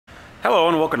Hello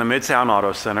and welcome to Mid-Towne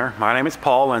Auto Center. My name is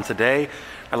Paul, and today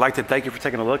I'd like to thank you for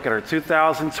taking a look at our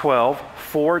 2012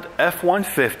 Ford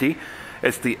F150.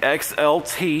 It's the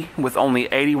XLT with only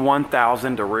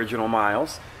 81,000 original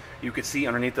miles. You can see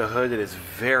underneath the hood it is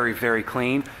very, very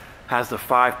clean. Has the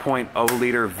 5.0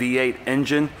 liter V8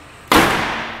 engine.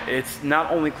 It's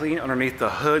not only clean underneath the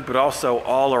hood, but also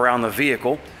all around the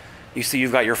vehicle. You see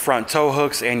you've got your front tow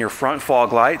hooks and your front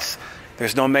fog lights.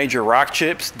 There's no major rock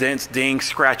chips, dents, dings,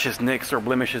 scratches, nicks, or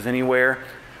blemishes anywhere.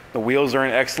 The wheels are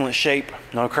in excellent shape.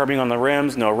 No curbing on the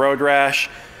rims, no road rash.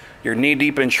 You're knee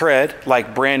deep in tread,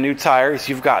 like brand new tires.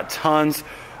 You've got tons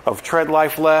of tread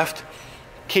life left.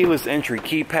 Keyless entry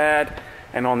keypad.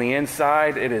 And on the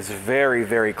inside, it is very,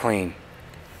 very clean.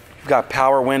 You've got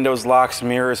power windows, locks,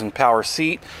 mirrors, and power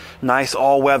seat. Nice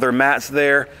all-weather mats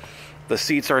there. The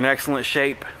seats are in excellent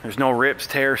shape. There's no rips,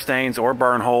 tear stains, or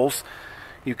burn holes.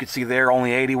 You can see there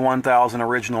only 81,000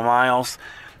 original miles.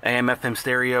 AM/FM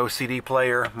stereo, CD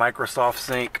player, Microsoft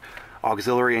Sync,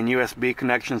 auxiliary and USB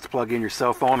connections to plug in your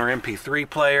cell phone or MP3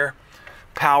 player.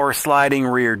 Power sliding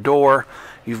rear door.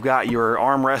 You've got your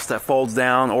armrest that folds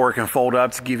down or it can fold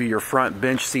up to give you your front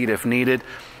bench seat if needed.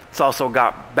 It's also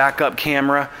got backup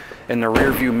camera in the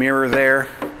rear view mirror there.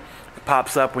 It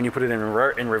pops up when you put it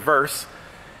in reverse.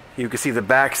 You can see the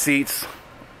back seats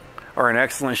are in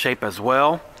excellent shape as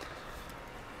well.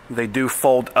 They do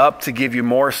fold up to give you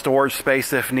more storage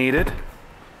space if needed.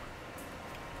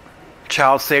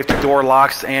 Child safety door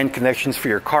locks and connections for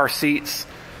your car seats.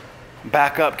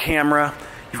 Backup camera.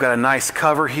 You've got a nice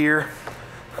cover here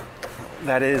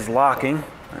that is locking.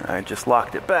 I just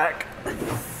locked it back.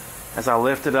 As I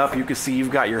lift it up, you can see you've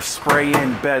got your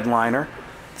spray-in bed liner.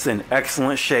 It's in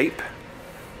excellent shape.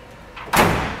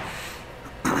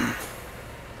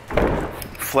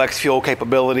 Flex fuel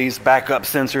capabilities, backup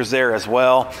sensors there as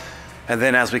well. And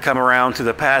then as we come around to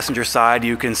the passenger side,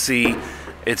 you can see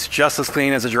it's just as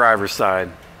clean as the driver's side.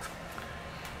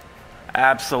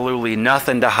 Absolutely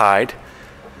nothing to hide.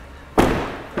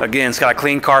 Again, it's got a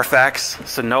clean Carfax,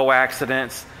 so no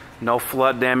accidents, no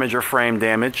flood damage or frame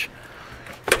damage.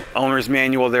 Owner's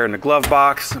manual there in the glove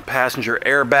box, passenger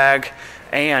airbag,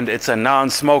 and it's a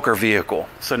non-smoker vehicle,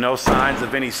 so no signs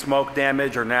of any smoke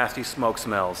damage or nasty smoke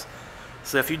smells.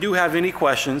 So if you do have any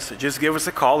questions, just give us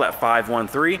a call at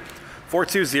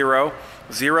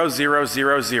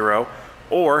 513-420-0000,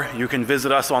 or you can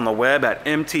visit us on the web at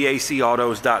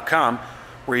mtacautos.com,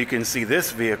 where you can see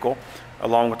this vehicle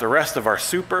along with the rest of our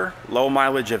super low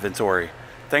mileage inventory.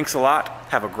 Thanks a lot.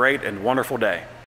 Have a great and wonderful day.